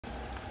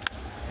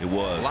It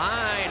was.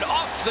 Line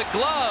off the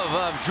glove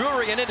of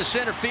Drury and into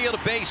center field,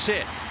 a base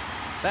hit.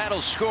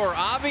 That'll score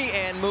Avi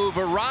and move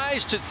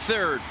Arise to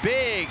third.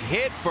 Big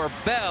hit for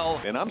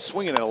Bell. And I'm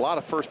swinging at a lot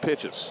of first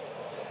pitches.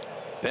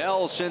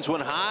 Bell sends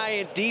one high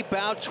and deep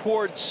out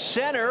towards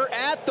center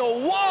at the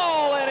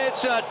wall, and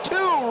it's a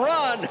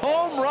two-run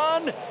home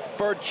run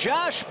for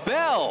Josh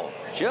Bell.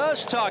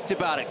 Just talked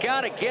about it.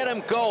 Got to get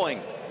him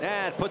going.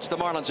 That puts the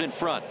Marlins in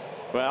front.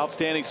 Well,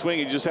 outstanding swing.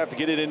 You just have to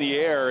get it in the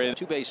air. And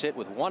two-base hit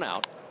with one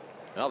out.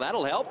 Well,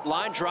 that'll help.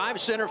 Line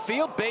drive, center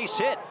field, base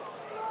hit.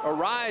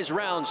 Arise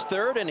rounds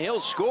third, and he'll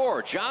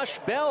score. Josh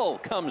Bell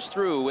comes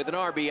through with an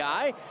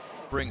RBI.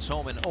 Brings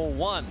home an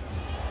 0-1.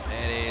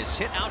 And is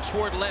hit out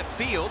toward left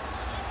field.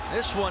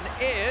 This one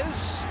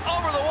is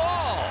over the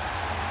wall.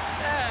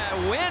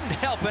 Wind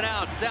helping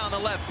out down the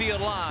left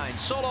field line.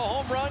 Solo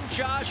home run,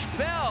 Josh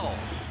Bell.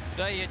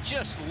 Now you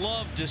just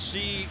love to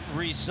see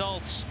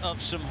results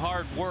of some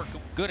hard work.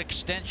 Good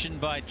extension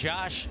by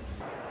Josh.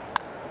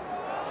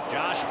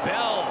 Josh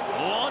Bell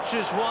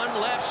launches one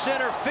left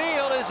center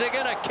field. Is it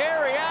going to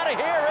carry out of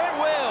here? It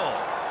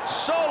will.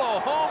 Solo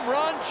home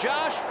run,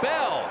 Josh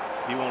Bell.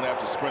 He won't have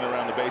to sprint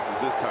around the bases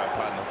this time,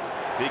 partner.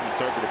 He can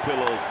circle the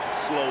pillows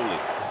slowly.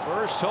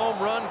 First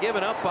home run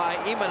given up by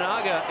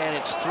Imanaga, and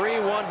it's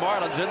 3-1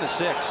 Marlins in the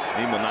sixth.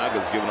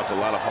 Imanaga's given up a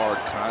lot of hard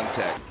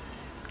contact.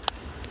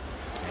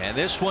 And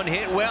this one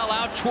hit well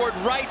out toward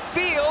right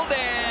field,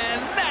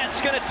 and that's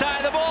going to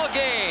tie the ball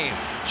game.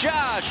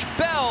 Josh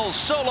Bell's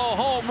solo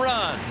home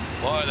run.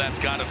 Boy, that's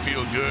got to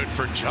feel good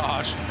for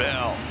Josh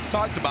Bell.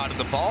 Talked about it.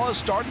 The ball is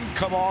starting to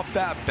come off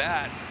that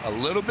bat a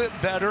little bit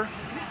better.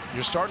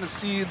 You're starting to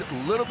see a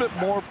little bit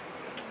more.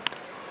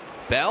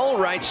 Bell,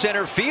 right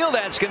center field.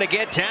 That's going to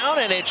get down,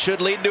 and it should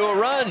lead to a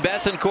run.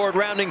 Bethancourt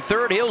rounding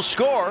third. He'll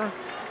score.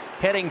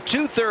 Heading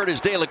to third is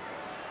De La.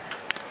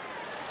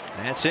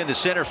 That's into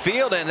center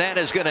field, and that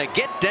is going to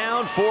get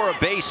down for a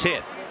base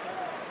hit.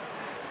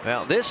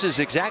 Well, this is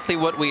exactly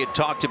what we had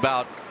talked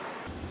about.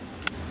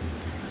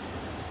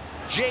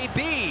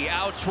 JB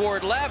out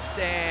toward left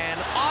and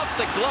off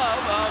the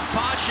glove of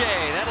Pache.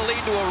 That'll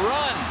lead to a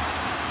run.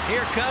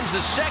 Here comes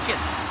the second.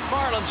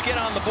 Marlins get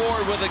on the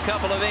board with a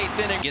couple of eighth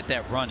inning. Get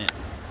that run in.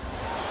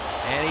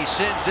 And he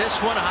sends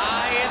this one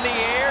high in the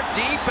air,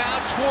 deep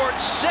out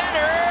towards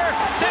center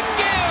to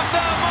give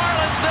the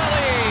Marlins the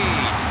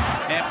lead.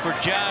 And for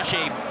Josh,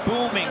 a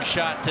booming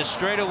shot to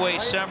straightaway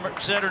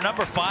center,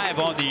 number 5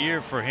 on the year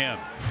for him.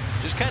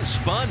 Just kind of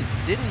spun,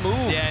 didn't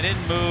move. Yeah,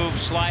 didn't move,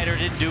 slider,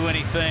 didn't do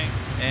anything,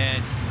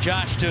 and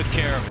Josh took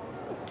care of it.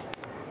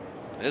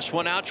 This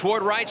one out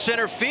toward right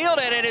center field,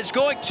 and it is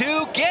going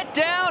to get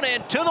down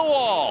and to the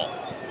wall.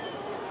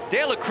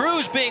 De La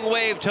Cruz being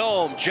waved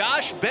home.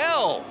 Josh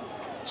Bell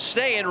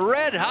staying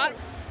red hot.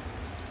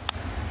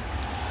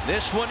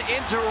 This one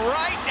into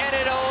right, and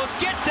it'll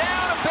get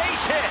down, a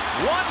base hit.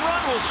 One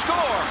run will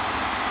score.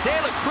 De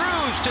La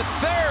Cruz to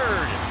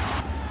third.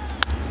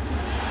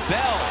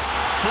 Bell,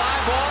 fly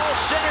ball,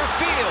 center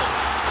field.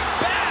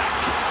 Back,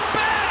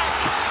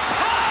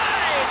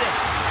 tied.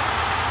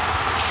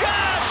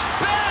 Josh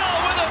Bell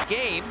with a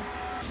game.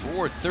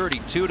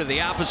 4:32 to the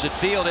opposite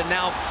field, and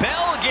now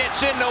Bell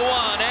gets into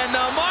one, and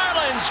the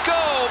Marlins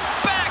go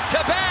back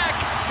to back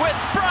with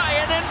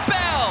Bryant and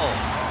Bell.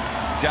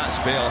 Josh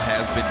Bell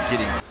has been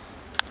getting.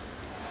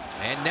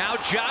 And now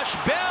Josh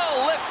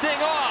Bell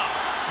lifting off.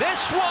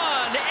 This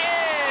one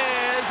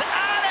is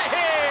out of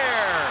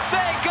here.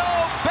 They go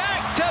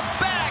back to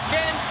back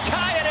and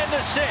tie it in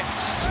the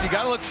sixth. You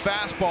got to look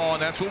fastball,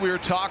 and that's what we were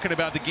talking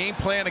about. The game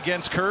plan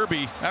against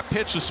Kirby. That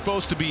pitch was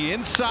supposed to be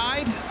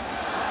inside.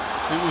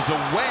 It was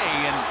away,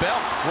 and Bell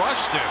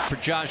crushed it. For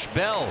Josh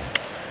Bell.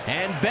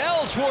 And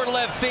Bell toward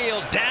left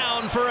field,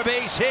 down for a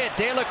base hit.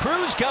 De La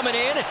Cruz coming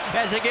in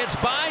as it gets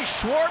by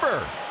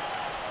Schwarber.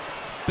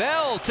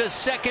 Bell to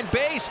second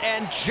base,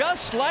 and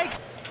just like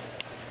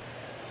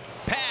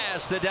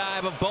past the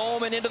dive of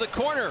Bowman into the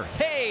corner.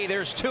 Hey,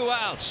 there's 2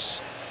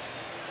 outs.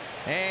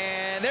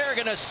 And they're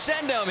going to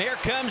send him. Here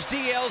comes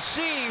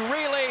DLC.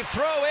 Relay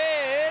throw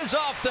is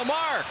off the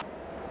mark.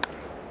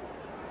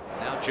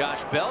 Now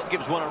Josh Bell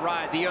gives one a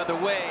ride the other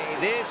way.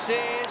 This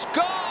is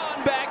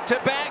gone.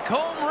 Back-to-back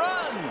home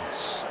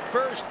runs.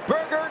 First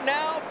Berger,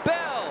 now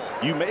Bell.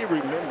 You may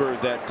remember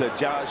that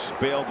Josh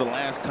Bell, the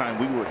last time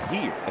we were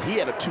here, he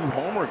had a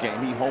 2-homer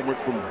game. He homered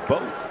from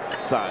both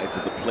sides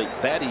of the plate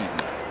that evening.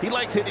 He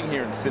likes hitting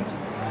here in Cincy.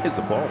 Is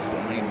the ball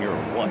flying here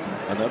or what?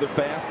 Another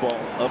fastball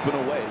up and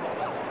away.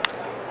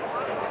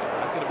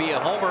 Not going to be a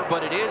homer,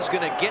 but it is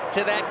going to get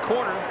to that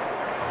corner.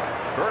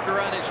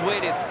 Berger on his way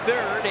to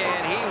third,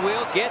 and he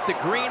will get the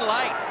green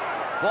light.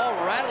 Ball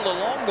rattled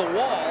along the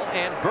wall,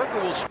 and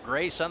Berger will.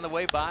 Grace on the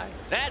way by.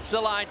 That's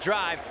a line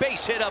drive.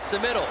 Base hit up the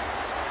middle.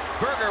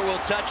 Berger will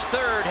touch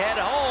third, head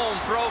home.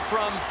 Throw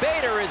from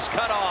Bader is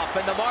cut off,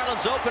 and the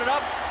Marlins open it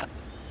up.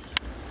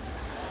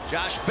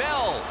 Josh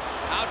Bell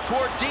out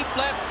toward deep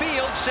left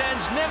field,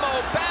 sends Nimmo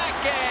back,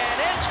 and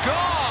it's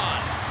gone.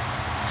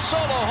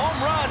 Solo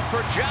home run for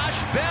Josh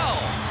Bell.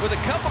 With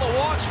a couple of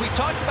walks, we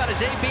talked about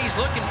his ABs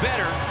looking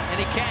better, and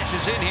he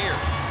cashes in here.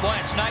 Boy,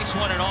 it's nice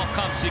when it all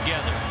comes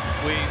together.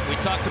 We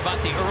talked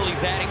about the early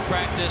batting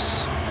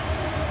practice.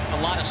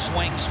 A lot of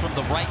swings from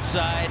the right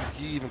side.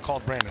 He even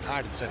called Brandon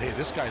Hyde and said, hey,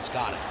 this guy's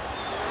got it.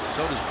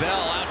 So does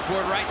Bell out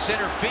toward right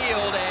center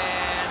field,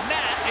 and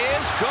that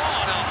is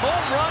gone. A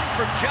home run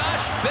for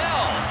Josh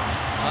Bell.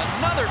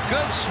 Another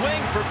good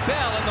swing for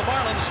Bell, and the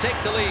Marlins take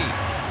the lead.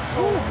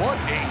 Oh, what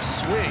a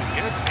swing.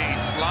 It's a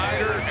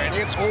slider, and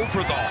it's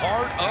over the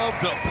heart of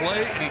the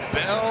plate, and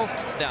Bell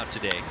Out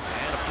today.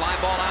 And a fly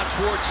ball out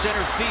towards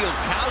center field.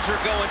 Cowser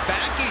going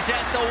back. He's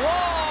at the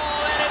wall,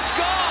 and it's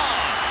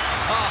gone.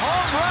 A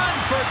home run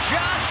for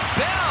Josh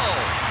Bell.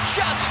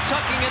 Just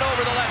tucking it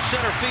over the left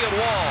center field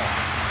wall.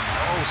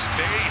 Oh,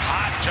 stay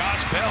hot,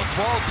 Josh Bell.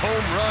 12th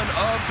home run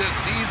of the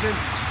season.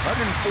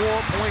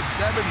 104.7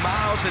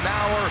 miles an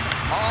hour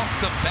off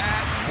the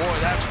bat. Boy,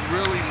 that's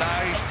really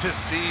nice to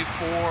see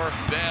for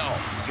Bell.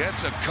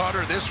 Gets a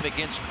cutter this one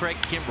against Craig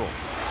Kimbrell.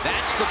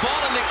 That's the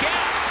ball in the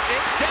gap.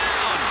 It's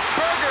down.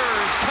 Berger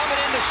is coming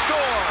in to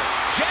score.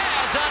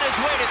 Jazz on his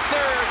way to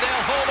third.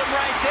 They'll hold him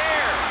right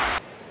there.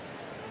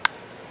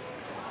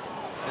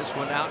 This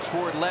one out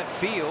toward left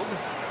field,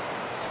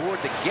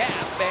 toward the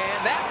gap,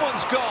 and that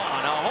one's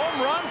gone. A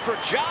home run for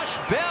Josh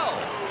Bell.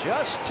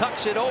 Just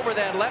tucks it over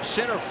that left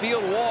center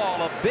field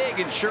wall. A big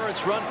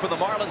insurance run for the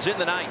Marlins in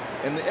the ninth.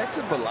 And the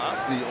exit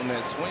velocity on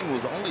that swing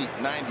was only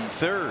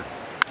 93rd.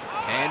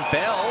 And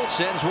Bell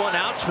sends one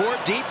out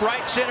toward deep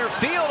right center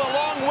field, a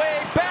long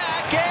way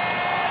back,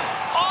 and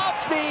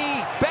off the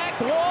back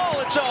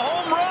wall. It's a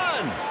home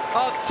run.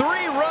 A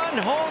 3-run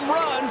home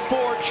run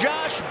for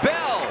Josh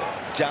Bell.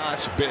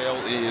 Josh Bell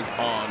is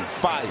on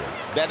fire.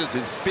 That is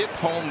his 5th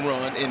home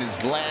run in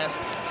his last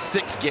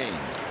 6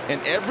 games. And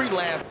every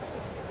last...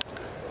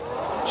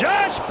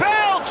 Josh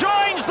Bell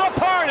joins the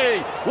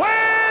party.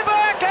 Way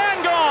back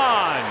and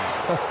gone.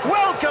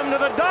 Welcome to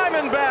the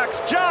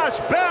Diamondbacks, Josh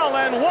Bell,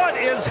 and what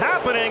is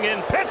happening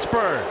in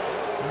Pittsburgh?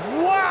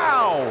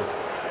 Wow.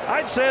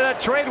 I'd say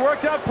that trade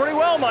worked out pretty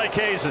well, Mike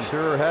Hazen.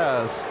 Sure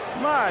has.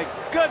 My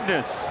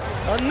goodness.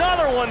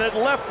 Another one that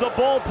left the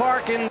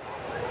ballpark in...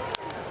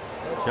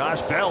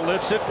 Josh Bell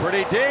lifts it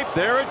pretty deep.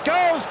 There it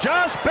goes.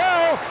 Josh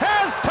Bell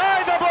has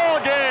tied the ball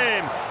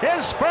game.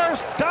 His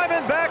first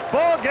Diamondback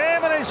ball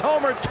game, and he's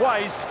homered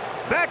twice.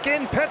 Back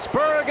in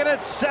Pittsburgh, and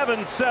it's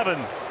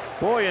 7-7.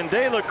 Boy, and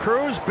De La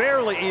Cruz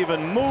barely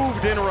even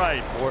moved in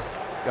right. Boy,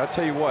 I'll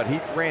tell you what, he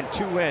ran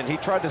 2 in. He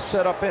tried to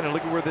set up in, and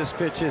look at where this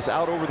pitch is,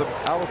 out over the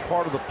outer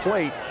part of the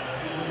plate.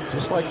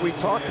 Just like we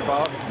talked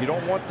about, you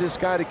don't want this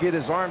guy to get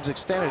his arms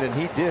extended, and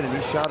he did, and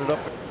he shot it up.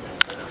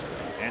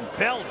 And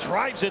Bell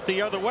drives it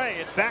the other way.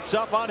 It backs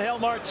up on Hel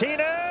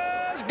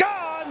Martinez.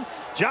 Gone.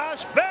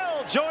 Josh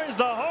Bell joins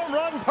the home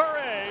run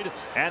parade.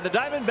 And the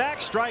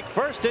Diamondbacks strike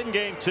first in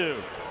game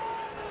 2.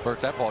 Bert,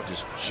 that ball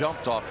just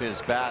jumped off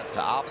his bat to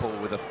Oppo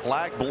with a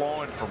flag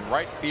blowing from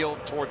right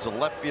field towards the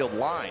left field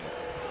line.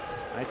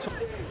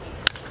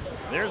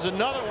 There's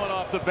another one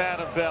off the bat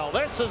of Bell.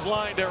 This is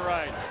lined to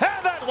right.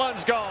 And that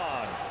one's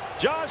gone.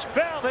 Josh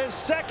Bell, his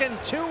second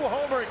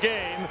 2-homer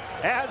game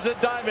as a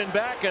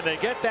Diamondback, and they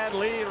get that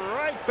lead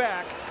right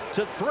back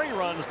to 3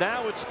 runs.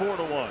 Now it's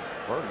 4-1.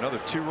 Bert, another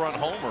 2-run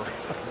homer.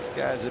 These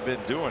guys have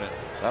been doing it.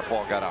 That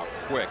ball got out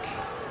quick.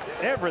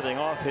 Everything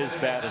off his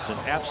bat is an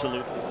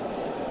absolute.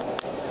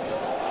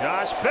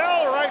 Josh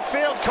Bell, right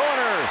field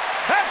corner.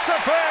 That's a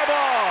fair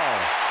ball.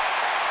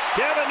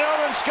 Kevin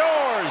Newman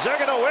scores. They're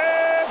going to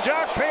wave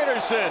Jock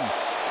Peterson.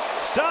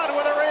 Stott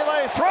with a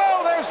relay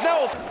throw. There's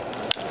no.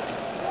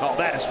 Oh,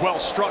 that is well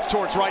struck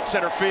towards right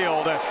center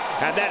field,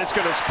 and that is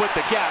going to split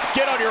the gap.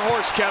 Get on your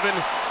horse, Kevin.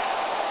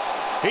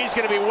 He's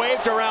going to be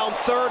waved around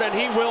third, and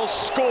he will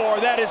score.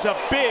 That is a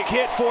big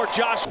hit for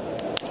Josh.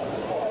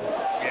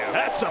 Yeah,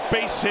 that's a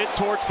base hit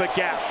towards the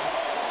gap.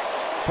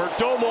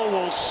 Perdomo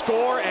will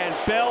score, and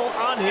Bell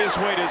on his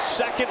way to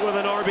second with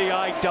an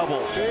RBI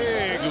double.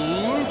 Big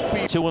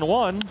loopy.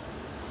 2-1.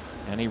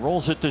 And he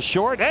rolls it to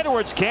short.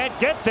 Edwards can't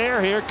get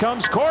there. Here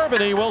comes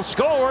Corbin. He will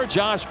score.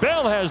 Josh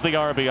Bell has the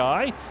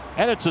RBI.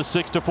 And it's a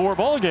 6-4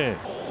 ball game.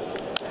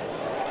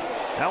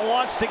 Now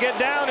wants to get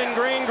down in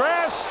green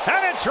grass.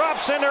 And it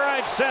drops into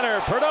right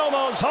center.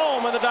 Perdomo's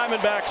home, and the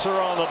Diamondbacks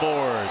are on the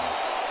board.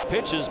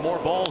 Pitches more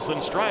balls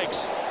than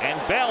strikes. And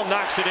Bell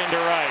knocks it into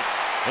right.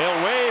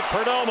 He'll wave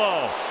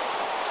Perdomo.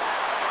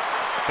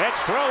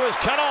 Next throw is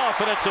cut off,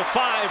 and it's a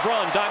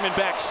 5-run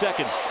Diamondbacks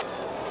second.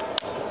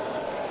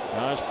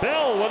 Josh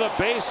Bell with a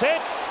base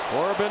hit.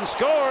 Corbin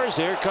scores.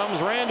 Here comes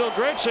Randall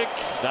Grichuk.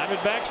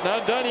 Diamondbacks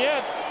not done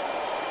yet.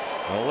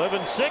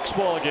 11-6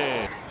 ball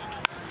game.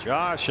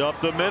 Josh up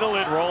the middle.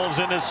 It rolls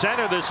into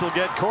center. This will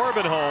get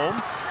Corbin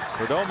home.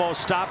 Perdomo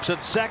stops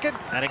at second.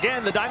 And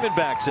again, the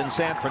Diamondbacks in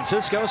San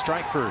Francisco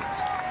strike first.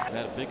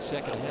 Had a big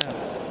second half.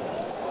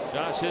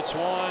 Josh hits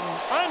one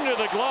under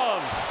the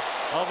glove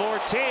of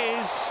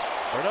Ortiz.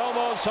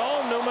 Perdomo's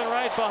home. Newman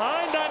right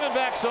behind.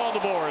 Diamondbacks on the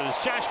board.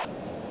 It's Josh.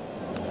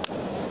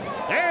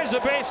 There's a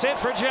base hit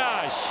for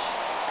Josh.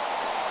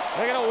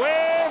 They're going to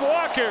wave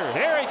Walker.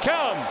 Here he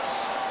comes.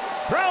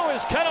 Throw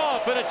is cut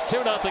off, and it's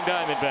 2-0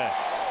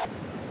 Diamondbacks.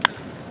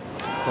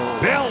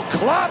 Bell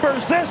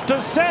clobbers this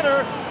to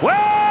center, way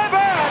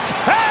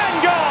back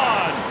and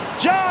gone.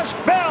 Josh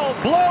Bell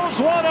blows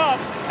one up,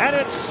 and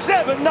it's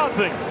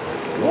 7-0.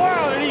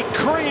 Wow, did he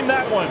cream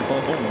that one?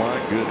 Oh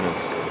my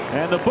goodness.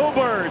 And the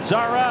Bluebirds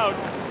are out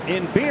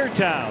in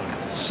Beertown.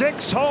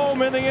 6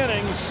 home in the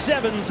inning,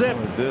 7 zip.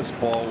 This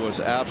ball was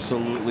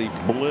absolutely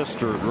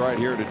blistered right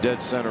here to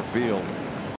dead center field.